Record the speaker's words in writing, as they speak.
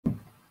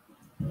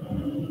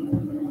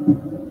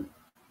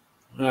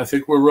I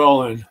think we're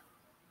rolling.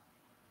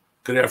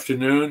 Good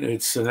afternoon.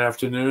 It's an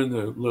afternoon,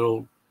 a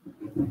little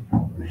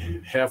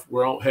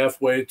we're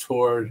halfway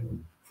toward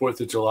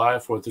 4th of July.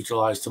 4th of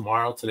July is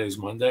tomorrow. Today's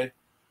Monday.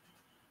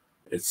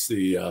 It's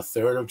the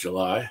 3rd of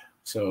July.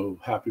 So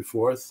happy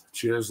 4th.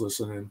 Cheers,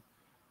 listening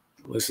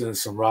to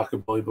some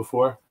rockabilly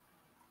before.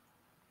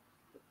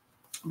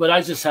 But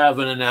I just have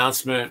an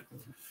announcement.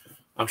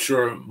 I'm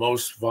sure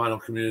most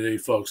vinyl community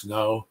folks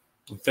know.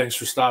 And thanks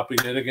for stopping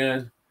in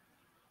again.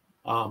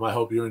 I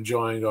hope you're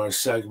enjoying our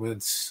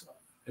segments.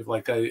 If,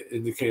 like I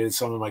indicated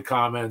some of my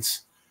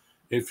comments,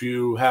 if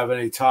you have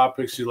any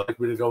topics you'd like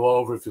me to go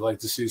over, if you'd like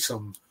to see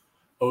some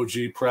OG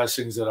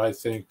pressings that I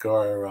think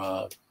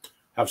are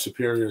have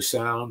superior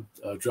sound,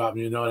 drop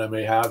me a note. I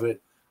may have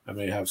it. I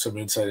may have some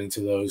insight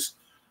into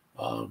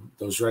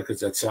those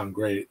records that sound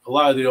great. A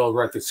lot of the old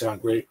records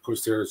sound great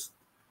because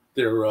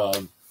they're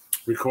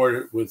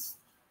recorded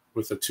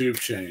with a tube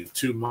chain,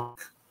 tube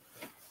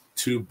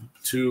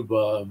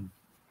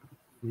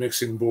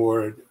mixing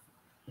board,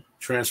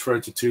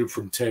 transferred to tube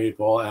from tape,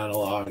 all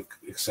analog,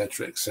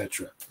 etc.,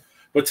 etc.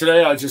 But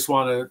today I just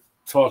want to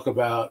talk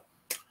about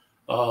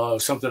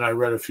something I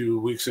read a few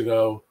weeks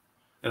ago,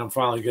 and I'm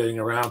finally getting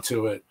around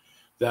to it,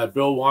 that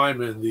Bill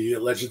Wyman, the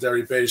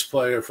legendary bass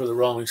player for the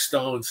Rolling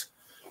Stones,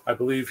 I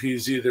believe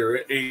he's either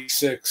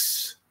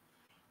 86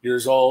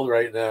 years old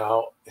right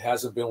now,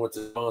 hasn't been with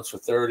the Stones for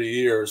 30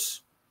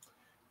 years,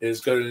 is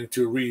going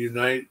to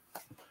reunite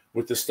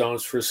with the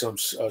Stones for some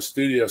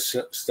studio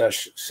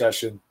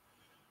session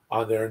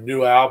on their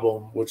new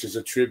album, which is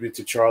a tribute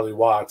to Charlie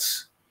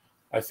Watts.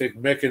 I think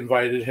Mick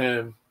invited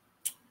him,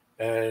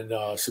 and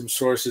some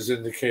sources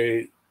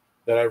indicate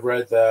that I've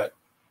read that,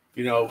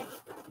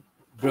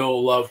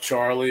 Bill loved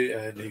Charlie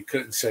and he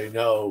couldn't say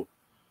no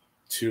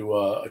to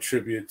a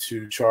tribute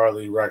to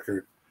Charlie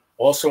record.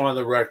 Also on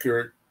the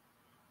record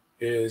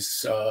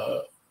is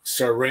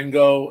Sir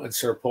Ringo and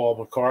Sir Paul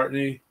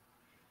McCartney.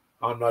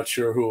 I'm not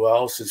sure who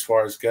else as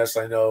far as guests.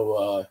 I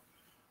know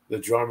the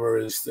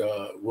drummer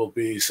will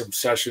be some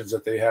sessions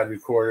that they had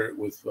recorded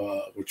with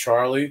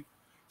Charlie.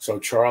 So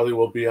Charlie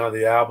will be on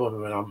the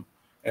album,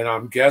 and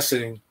I'm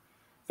guessing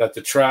that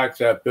the track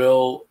that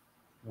Bill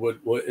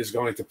is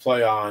going to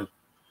play on,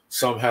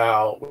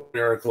 somehow,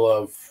 miracle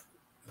of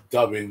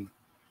dubbing,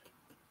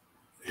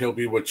 he'll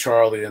be with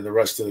Charlie and the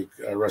rest of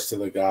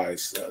the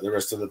guys, the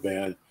rest of the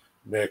band,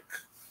 Mick,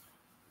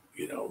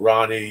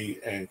 Ronnie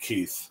and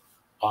Keith.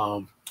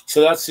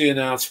 So that's the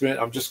announcement.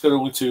 I'm just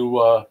going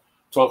to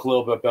talk a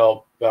little bit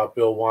about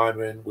Bill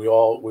Wyman. We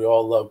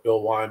all love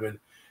Bill Wyman.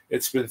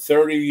 It's been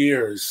 30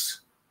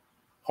 years.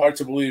 Hard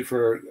to believe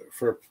for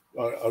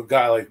a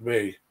guy like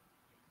me,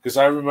 because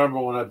I remember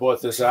when I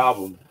bought this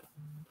album,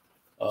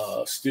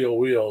 Steel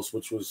Wheels,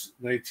 which was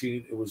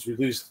it was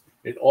released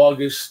in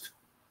August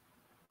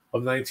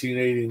of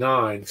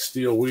 1989.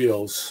 Steel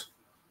Wheels,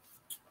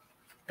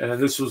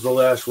 and this was the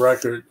last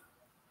record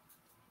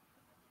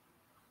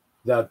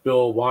that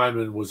Bill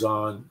Wyman was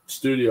on,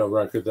 studio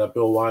record that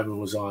Bill Wyman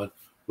was on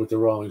with the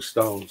Rolling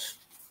Stones.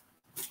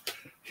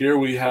 Here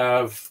we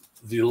have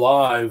the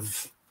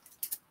live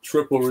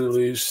triple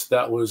release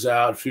that was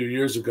out a few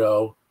years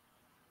ago.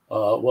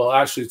 Well,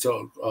 actually, it's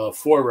a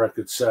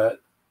 4-record set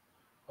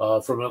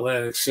from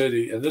Atlantic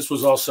City. And this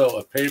was also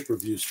a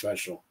pay-per-view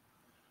special.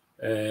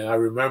 And I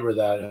remember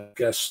that.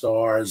 Guest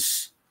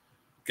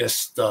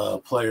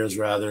players,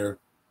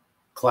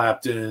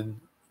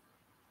 Clapton,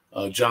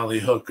 John Lee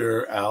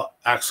Hooker,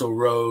 Axl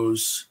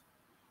Rose,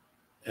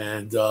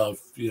 and a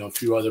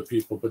few other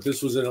people. But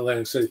this was in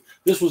Atlantic City.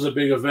 This was a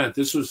big event.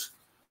 This was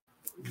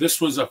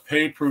a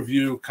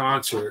pay-per-view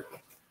concert,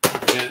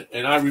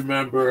 and I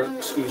remember,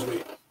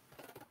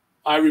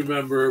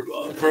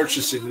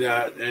 purchasing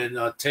that and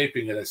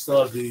taping it. I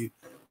still have the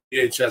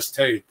VHS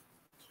tape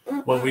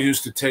when we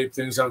used to tape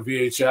things on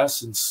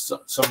VHS, and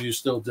some of you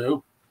still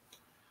do.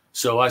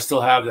 So I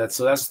still have that.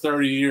 So that's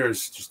 30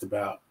 years, just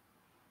about.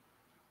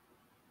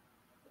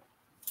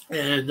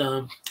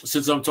 And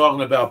since I'm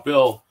talking about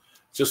Bill,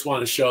 just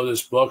want to show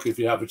this book if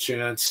you have a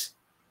chance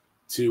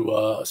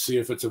to see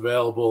if it's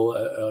available,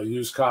 a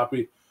used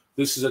copy.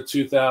 This is a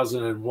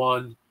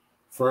 2001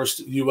 first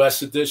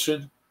U.S.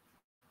 edition.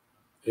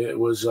 It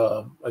was,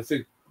 I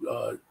think,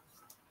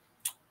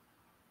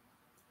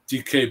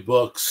 DK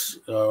Books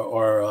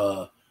are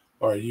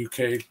a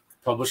UK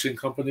publishing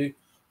company,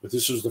 but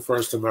this was the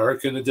first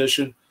American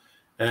edition.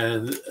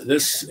 And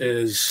this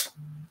is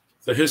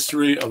the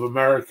history of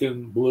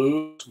American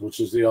blues, which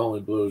is the only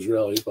blues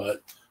really,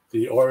 but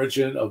the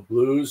origin of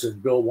blues.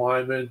 And Bill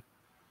Wyman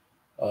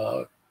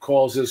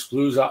calls this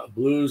Blues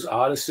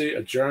Odyssey,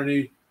 a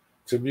journey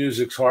to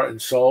music's heart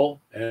and soul.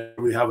 And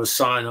we have a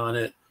sign on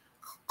it,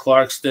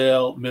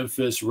 Clarksdale,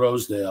 Memphis,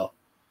 Rosedale.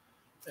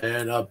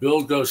 And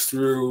Bill goes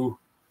through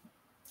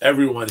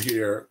everyone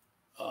here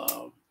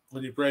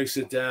when he breaks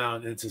it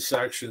down into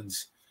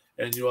sections.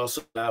 And you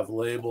also have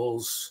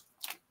labels.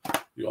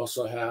 You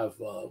also have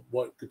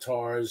what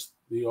guitars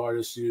the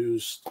artist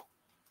used.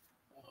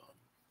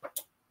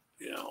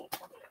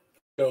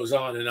 Goes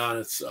on and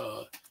on.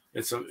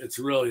 It's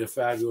really a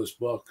fabulous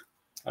book.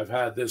 I've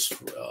had this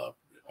for,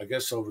 I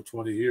guess, over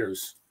 20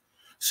 years.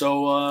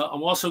 So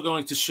I'm also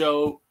going to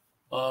show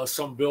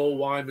some Bill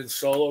Wyman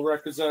solo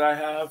records that I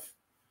have.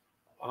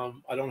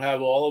 I don't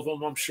have all of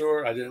them, I'm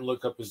sure. I didn't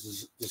look up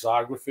his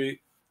discography,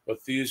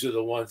 but these are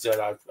the ones that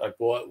I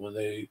bought when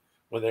they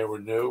were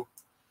new.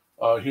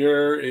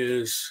 Here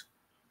is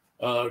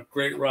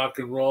great rock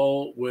and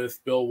roll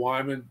with Bill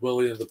Wyman,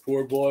 Willie and the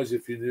Poor Boys.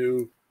 If you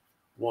knew,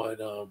 when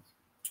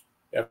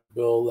after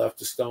Bill left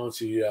the Stones,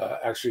 he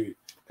actually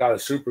got a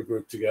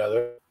supergroup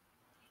together.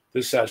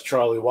 This has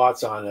Charlie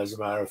Watts on, as a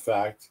matter of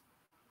fact,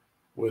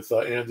 with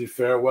Andy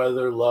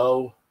Fairweather,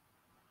 Lowe,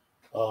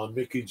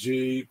 Mickey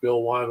G,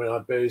 Bill Wyman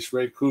on bass,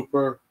 Ray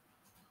Cooper,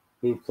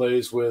 who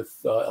plays with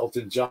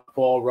Elton John.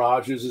 Paul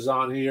Rogers is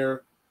on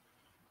here,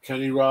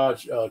 Kenny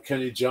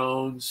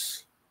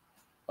Jones,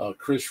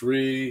 Chris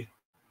Ree,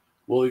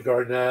 Willie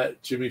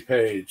Garnett, Jimmy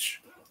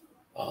Page.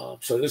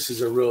 So this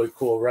is a really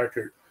cool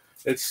record.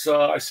 It's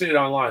I see it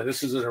online.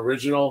 This is an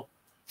original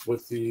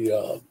with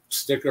the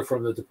sticker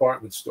from the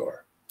department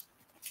store.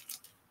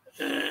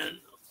 And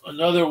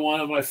another one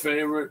of my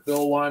favorite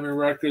Bill Wyman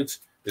records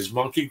is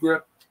Monkey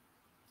Grip,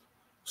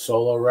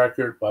 solo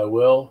record by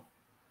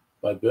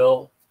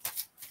Bill.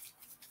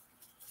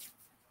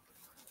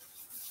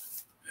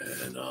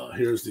 And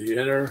here's the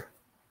inner,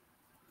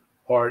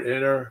 hard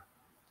inner.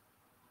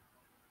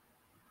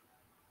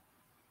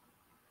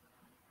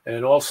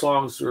 And all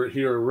songs are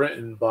here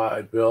written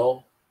by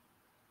Bill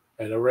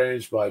and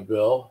arranged by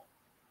Bill.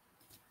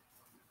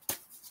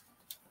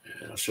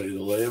 And I'll show you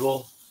the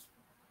label.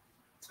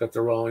 It's got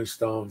the Rolling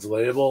Stones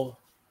label.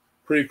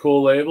 Pretty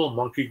cool label,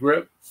 Monkey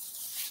Grip.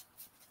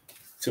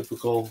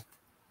 Typical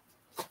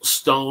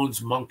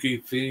Stones monkey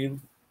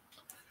theme.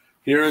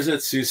 Here is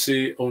it,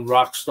 CC Un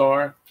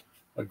Rockstar,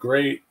 a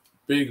great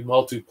big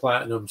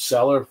multi-platinum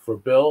seller for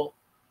Bill.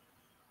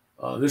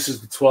 This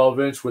is the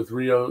 12-inch with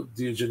Rio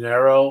de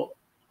Janeiro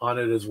on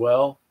it as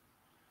well.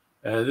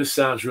 And this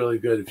sounds really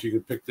good if you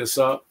could pick this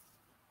up.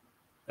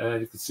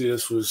 And you can see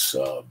this was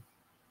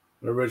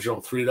an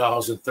original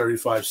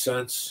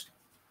 $3.35.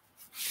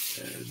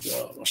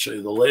 And I'll show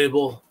you the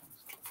label.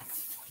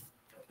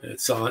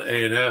 It's on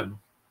A&M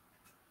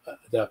at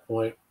that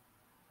point.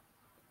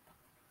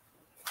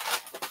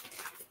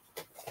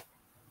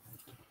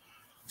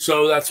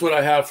 So that's what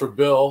I have for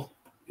Bill.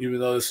 Even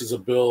though this is a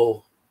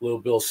little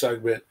Bill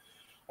segment,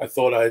 I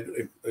thought I'd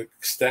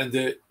extend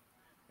it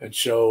and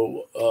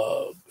show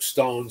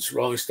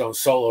Rolling Stones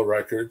solo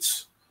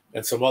records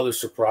and some other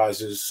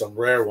surprises, some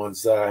rare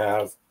ones that I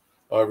have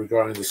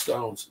regarding the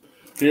Stones.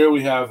 Here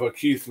we have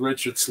Keith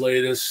Richards'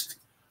 latest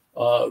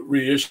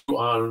reissue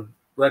on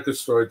Record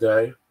Store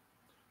Day,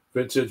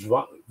 Vintage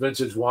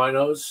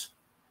Winos.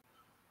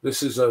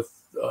 This is a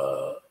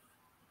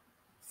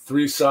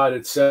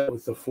three-sided set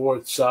with the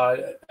fourth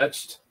side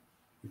etched.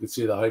 You can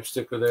see the hype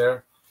sticker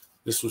there.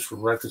 This was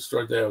from Record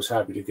Store Day. I was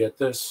happy to get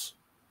this.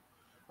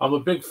 I'm a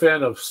big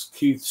fan of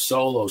Keith's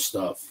solo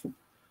stuff.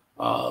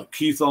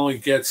 Keith only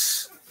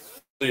gets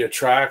a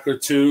track or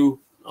two.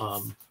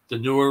 The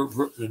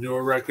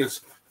newer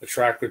records, a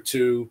track or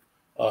two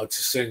to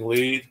sing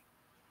lead,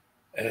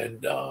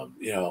 and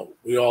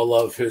we all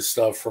love his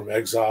stuff from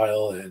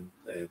Exile and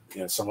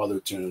some other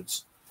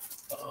tunes.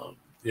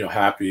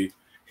 Happy.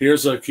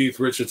 Here's a Keith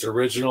Richards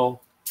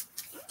original,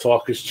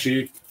 Talk Is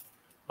Cheap.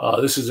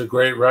 This is a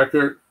great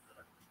record.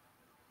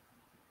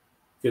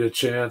 Get a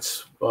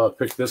chance,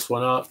 pick this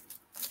one up.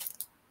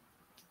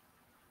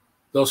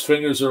 Those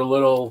fingers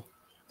are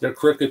they're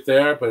crooked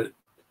there, but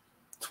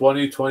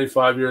 20,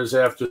 25 years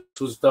after this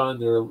was done,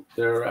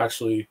 they're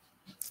actually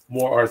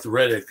more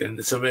arthritic, and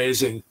it's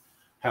amazing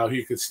how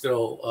he could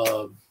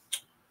still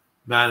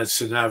manage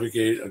to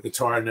navigate a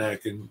guitar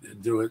neck and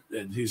do it,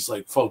 and he's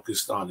like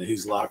focused on it.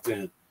 He's locked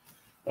in.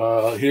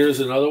 Here's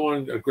another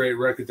one, a great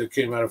record that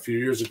came out a few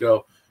years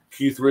ago.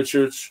 Keith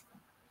Richards,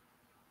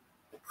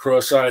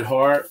 Cross-Eyed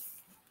Heart,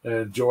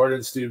 and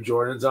Steve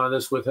Jordan's on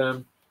this with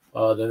him.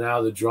 They're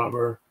now the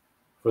drummer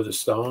for the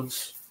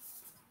Stones,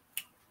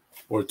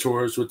 or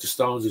tours with the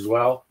Stones as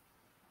well.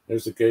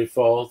 There's the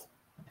gatefold.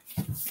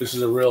 This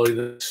is a really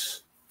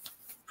nice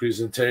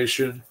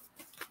presentation.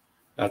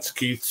 That's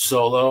Keith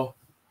solo.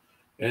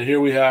 And here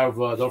we have,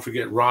 don't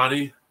forget,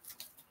 Ronnie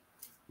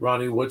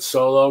Wood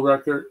solo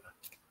record,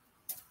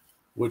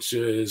 which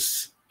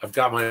is, I've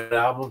got my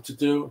album to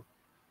do.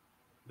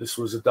 This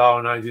was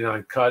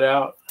 $1.99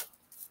 cutout.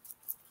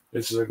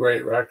 This is a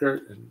great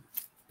record, and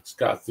it's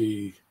got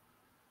the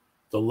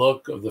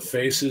look of the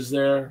faces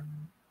there.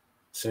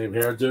 Same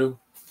hairdo.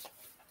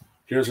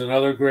 Here's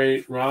another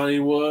great Ronnie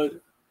Wood.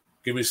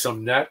 Give Me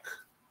Some Neck.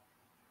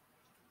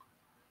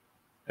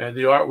 And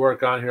the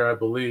artwork on here, I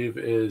believe,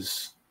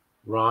 is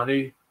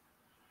Ronnie.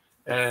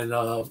 And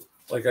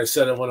like I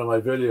said in one of my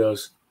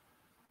videos,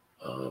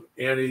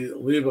 Annie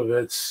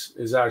Leibovitz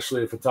is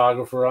actually a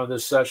photographer on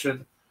this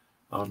session.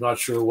 I'm not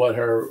sure what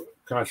her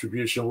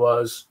contribution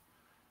was.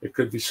 It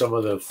could be some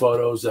of the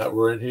photos that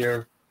were in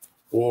here,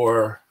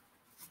 or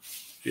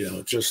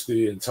just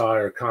the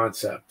entire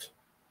concept.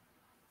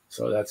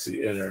 So that's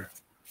the inner.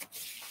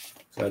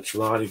 So that's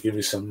Ronnie, Give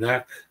Me Some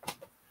Neck.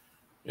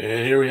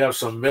 And here we have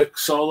some Mick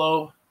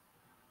solo,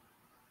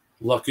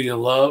 Lucky in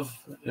Love.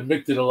 And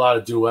Mick did a lot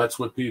of duets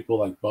with people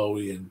like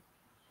Bowie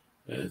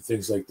and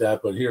things like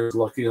that. But here's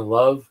Lucky in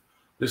Love.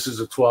 This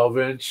is a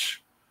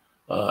 12-inch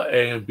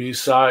A and B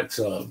side. It's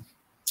a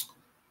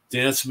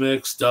dance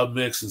mix, dub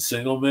mix, and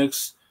single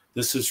mix.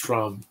 This is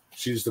from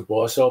She's the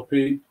Boss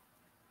LP.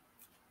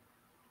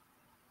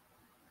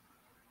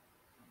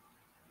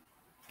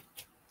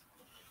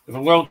 If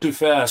I'm going too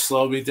fast,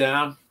 slow me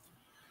down.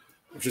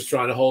 I'm just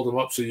trying to hold them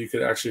up so you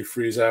can actually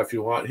freeze out if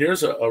you want.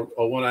 Here's a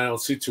one I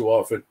don't see too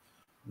often.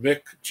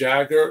 Mick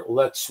Jagger,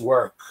 Let's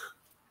Work.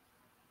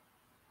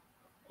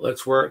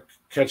 Let's Work,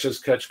 Catch As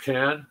Catch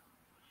Can.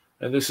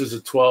 And this is a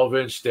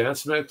 12-inch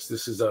dance mix.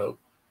 This is a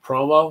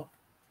promo.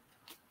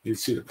 You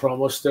see the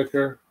promo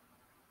sticker,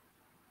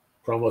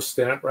 promo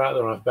stamp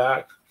rather, on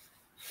back.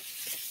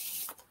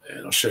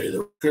 And I'll show you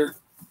the record.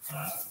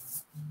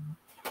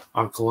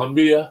 On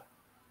Columbia.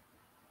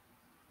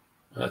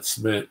 That's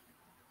mint.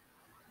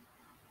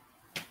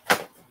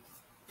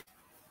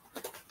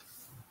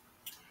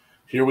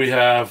 Here we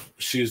have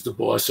She's the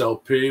Boss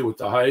LP with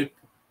the hype.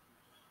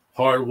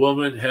 Hard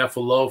Woman, Half a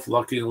Loaf,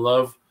 Lucky in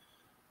Love,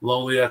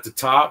 Lonely at the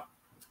Top.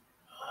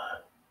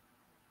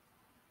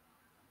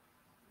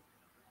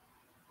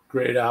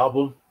 Great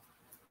album.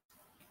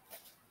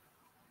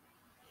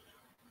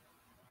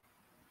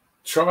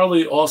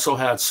 Charlie also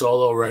had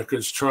solo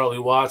records. Charlie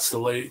Watts, the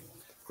late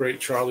great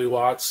Charlie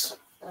Watts,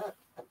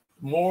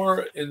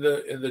 more in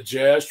the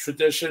jazz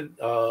tradition,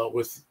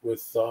 with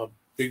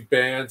big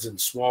bands and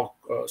small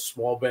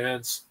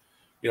bands,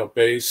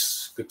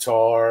 bass,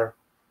 guitar,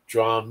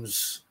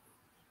 drums,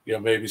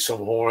 maybe some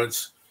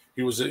horns.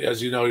 He was,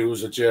 as you know, he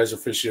was a jazz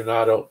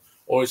aficionado.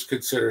 Always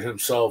considered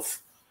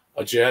himself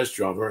a jazz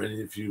drummer, and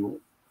if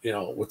you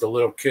with the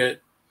little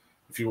kit,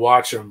 if you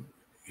watch him,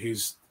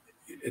 it's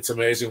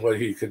amazing what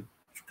he could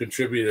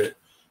contribute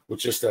with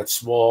just that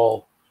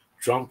small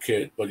drum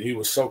kit. But he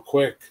was so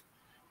quick,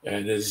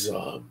 and his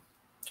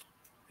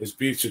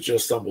beats are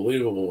just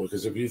unbelievable.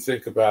 Because if you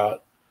think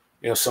about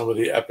some of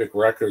the epic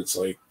records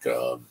like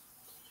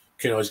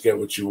Can't Always Get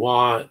What You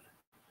Want,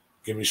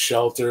 Give Me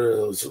Shelter,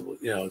 it was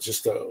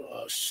just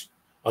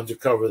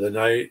Undercover the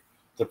Night.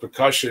 The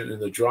percussion and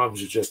the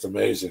drums are just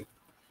amazing.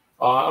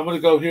 I'm going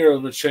to go here.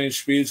 I'm going to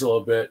change speeds a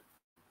little bit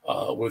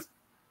with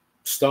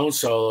Stone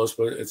solos,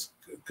 but it's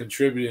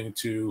contributing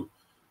to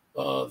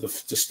the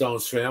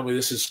Stones family.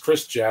 This is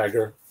Chris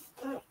Jagger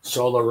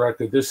solo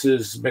record. This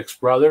is Mick's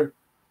brother,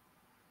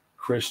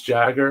 Chris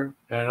Jagger,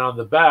 and on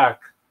the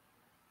back,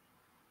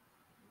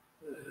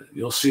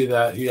 you'll see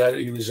that he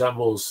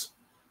resembles,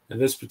 in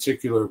this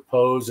particular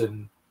pose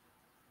and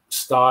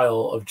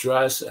style of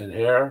dress and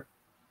hair,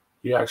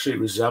 he actually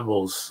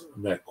resembles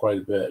Mick quite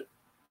a bit.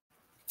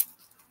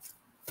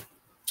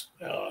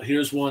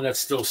 Here's one that's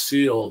still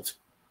sealed.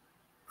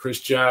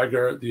 Chris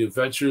Jagger, The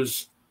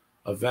Adventures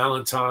of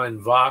Valentine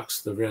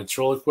Vox, the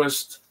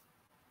Ventriloquist.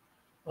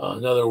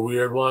 Another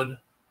weird one.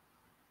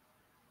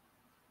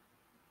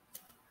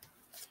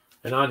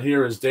 And on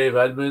here is Dave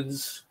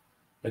Edmunds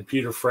and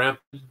Peter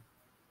Frampton.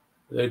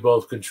 They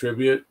both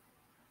contribute.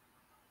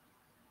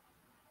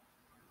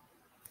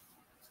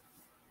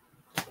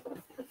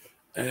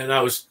 And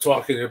I was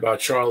talking about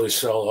Charlie's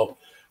solo.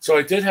 So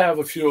I did have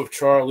a few of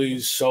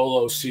Charlie's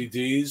solo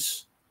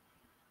CDs.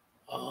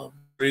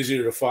 They're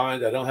easier to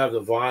find. I don't have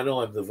the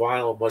vinyl, and the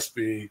vinyl must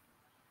be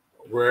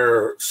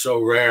rare,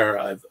 so rare.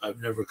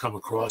 I've never come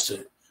across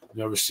it,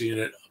 never seen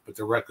it. But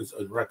the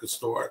record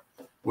store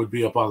would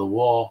be up on the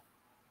wall.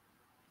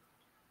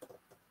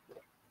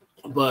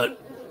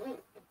 But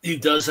he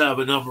does have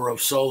a number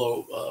of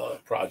solo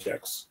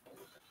projects,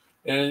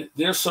 and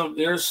there's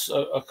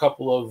a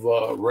couple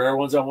of rare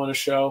ones I want to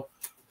show.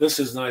 This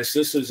is nice.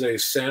 This is a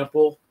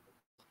sample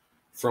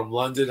from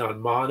London on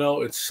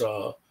mono. It's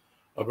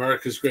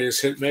America's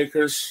Greatest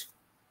Hitmakers,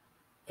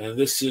 and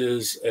this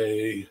is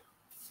you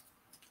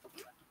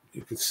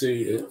can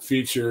see it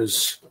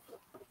features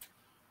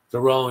the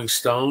Rolling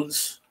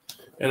Stones,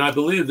 and I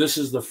believe this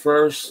is the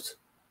first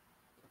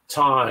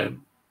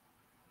time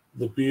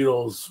the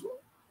Beatles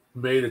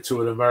made it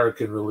to an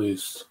American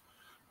release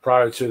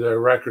prior to their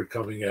record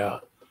coming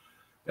out.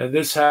 And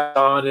this has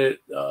on it,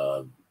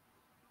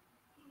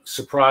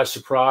 Surprise,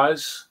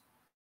 Surprise.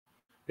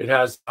 It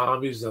has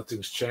Zombies,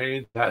 Nothing's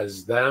Changed. It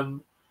has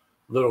Them,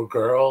 Little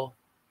Girl.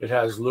 It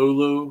has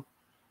Lulu.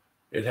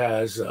 It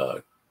has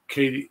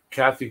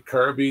Kathy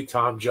Kirby,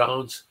 Tom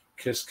Jones,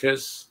 Kiss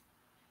Kiss.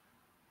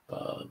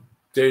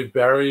 Dave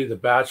Berry, The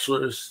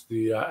Bachelors,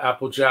 the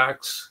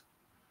Applejacks.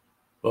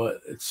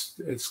 But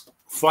it's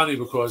funny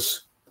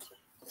because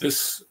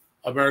this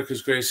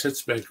America's Greatest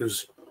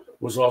Hitsmakers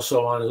was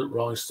also on a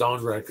Rolling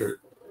Stone record,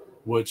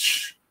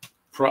 which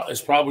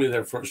is probably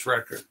their first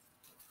record.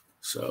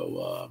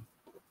 So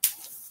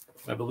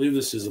I believe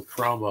this is a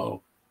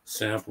promo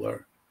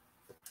sampler.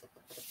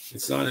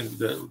 It's not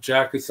the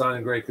jacket's not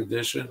in great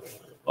condition.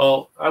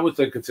 Well, I would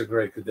think it's in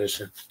great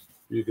condition.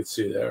 You can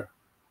see there.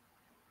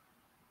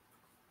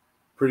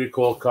 Pretty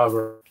cool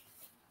cover.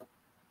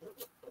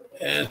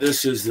 And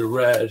this is the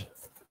red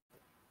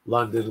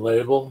London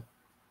label.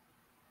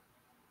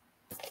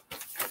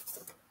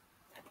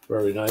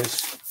 very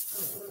nice.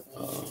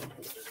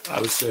 I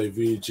would say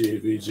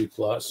VG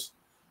plus,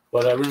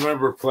 but I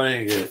remember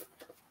playing it,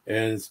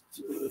 and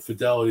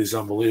fidelity is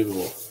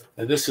unbelievable.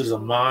 And this is a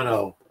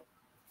mono,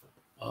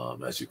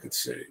 as you can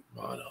see,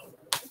 mono.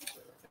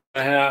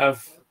 I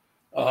have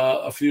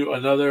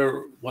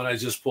another one I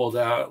just pulled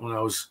out when I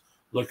was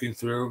looking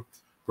through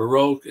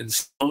Baroque and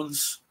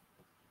Stones,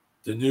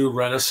 the new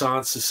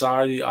Renaissance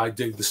Society. I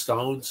dig the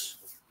Stones.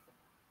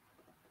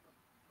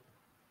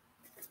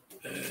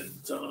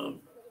 And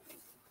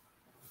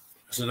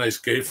there's a nice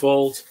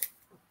gatefold.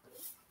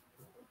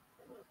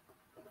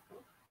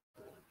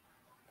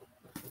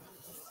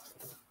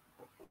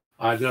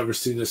 I've never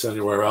seen this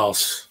anywhere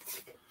else.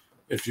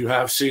 If you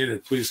have seen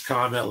it, please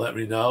comment, let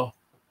me know.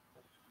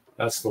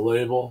 That's the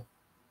label.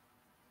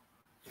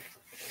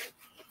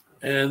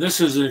 And this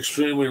is an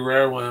extremely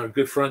rare one. A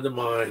good friend of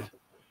mine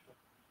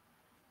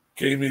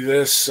gave me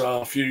this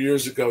a few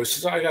years ago. He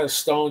says, I got a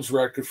Stones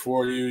record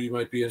for you. You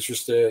might be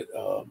interested.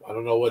 I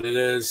don't know what it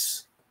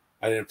is.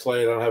 I didn't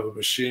play it. I don't have a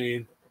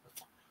machine.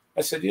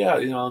 I said, yeah,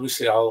 let me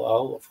see.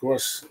 I'll of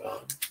course,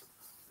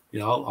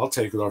 I'll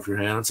take it off your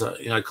hands.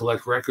 I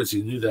collect records.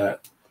 You knew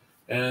that.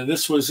 And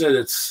this was it.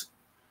 It's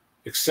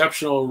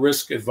Exceptional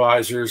Risk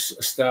Advisors,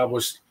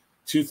 established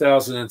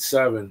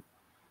 2007.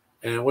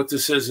 And what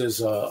this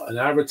is an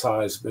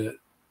advertisement.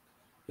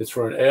 It's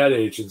for an ad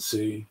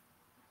agency.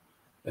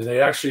 And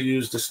they actually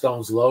used the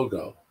Stones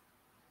logo.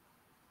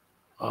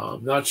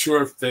 Not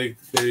sure if they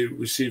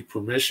received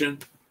permission.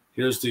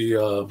 Here's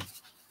the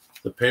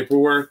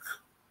paperwork,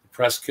 the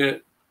press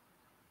kit.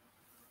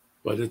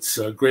 But it's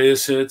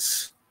greatest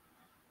hits.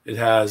 It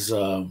has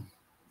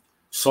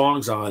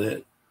songs on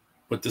it,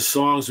 but the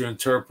songs are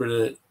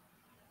interpreted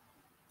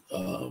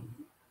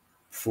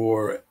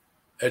for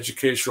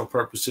educational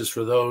purposes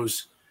for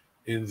those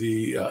in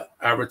the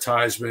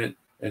advertisement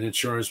and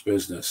insurance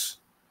business.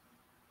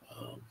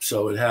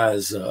 So it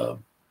has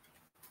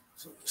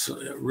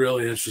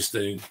really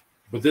interesting,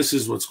 but this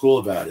is what's cool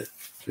about it.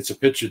 It's a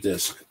picture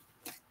disc.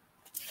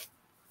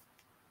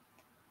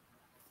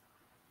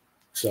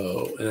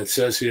 So, and it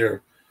says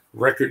here,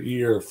 record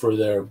year for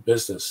their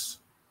business.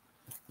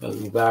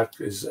 The back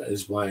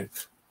is blank.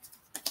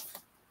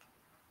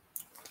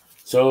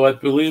 So I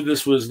believe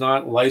this was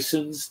not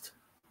licensed.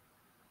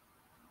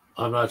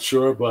 I'm not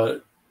sure,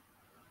 but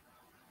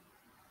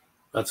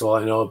that's all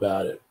I know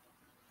about it.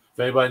 If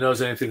anybody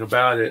knows anything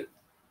about it,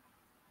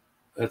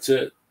 that's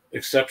it.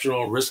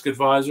 Exceptional Risk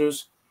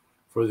Advisors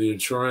for the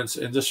insurance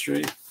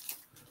industry.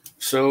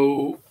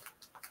 So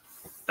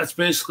that's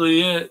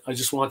basically it. I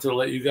just wanted to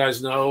let you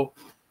guys know.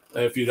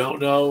 If you don't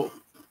know,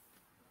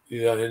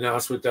 the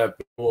announcement that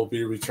Bill will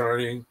be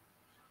returning.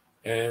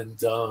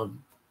 And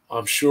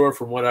I'm sure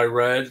from what I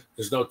read,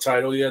 there's no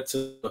title yet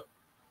to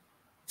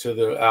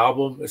the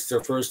album. It's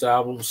their first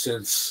album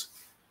since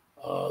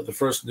the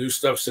first new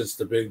stuff since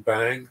the Big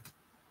Bang.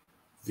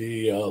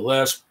 The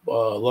last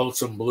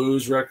Lonesome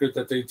Blues record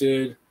that they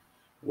did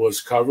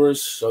was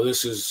covers. So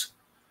this is,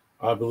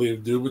 I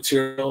believe, new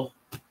material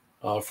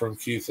from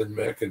Keith and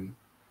Mick. And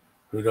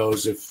who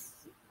knows if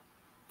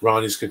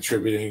Ronnie's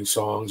contributing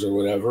songs or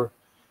whatever.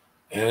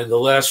 And the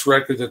last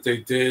record that they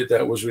did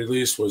that was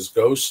released was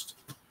Ghost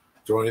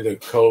during the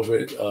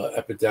COVID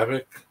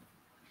epidemic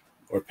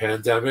or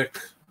pandemic.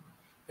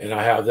 And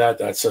I have that.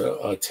 That's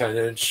a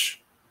 10-inch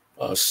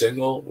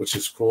single, which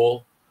is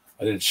cool.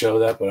 I didn't show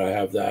that, but I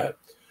have that.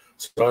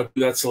 So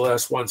that's the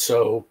last one.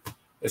 So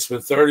it's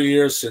been 30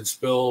 years since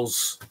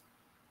Bill's,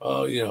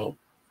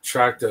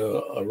 tracked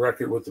a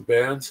record with the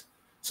band.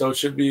 So it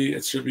should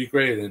be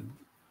great. And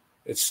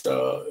it's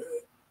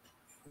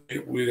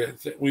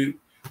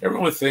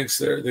everyone thinks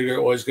they're gonna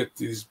always get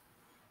these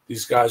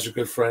guys are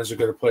good friends, are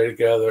gonna play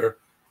together,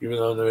 even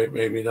though they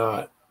maybe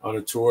not on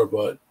a tour,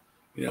 but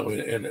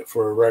and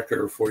for a record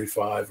or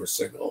 45 or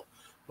single.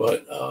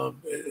 But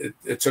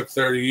it took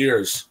 30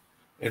 years,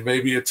 and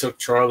maybe it took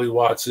Charlie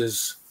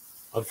Watts's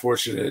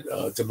unfortunate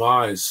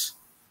demise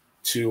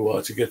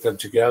to get them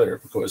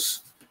together,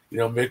 because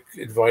Mick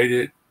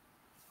invited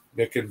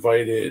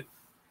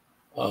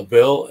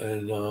Bill,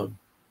 and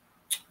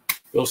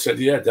Bill said,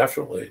 yeah,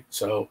 definitely.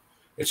 So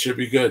it should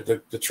be good.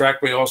 The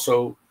track may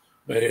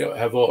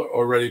have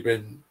already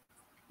been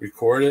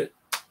recorded.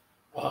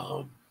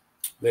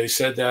 They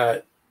said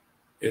that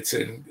it's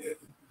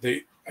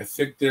I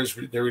think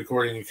they're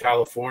recording in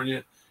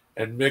California,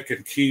 and Mick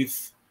and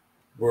Keith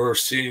were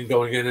seen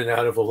going in and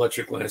out of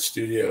Electric Land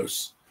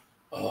Studios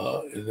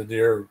in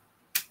the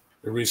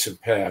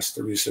recent past,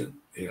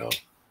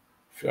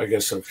 I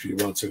guess a few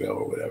months ago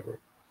or whatever.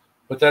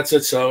 But that's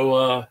it.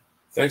 So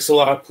thanks a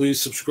lot.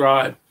 Please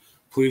subscribe.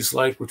 Please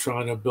like. We're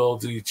trying to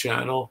build the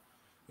channel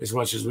as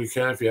much as we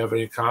can. If you have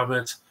any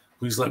comments,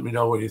 please let me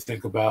know what you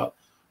think about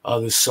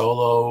this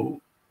solo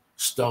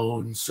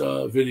Stones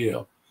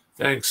video.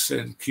 Thanks,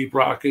 and keep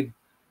rocking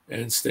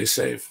and stay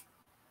safe.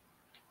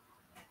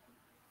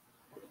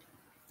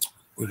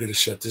 We're going to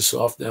shut this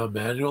off now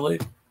manually.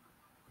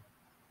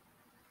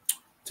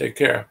 Take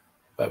care.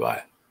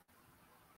 Bye-bye.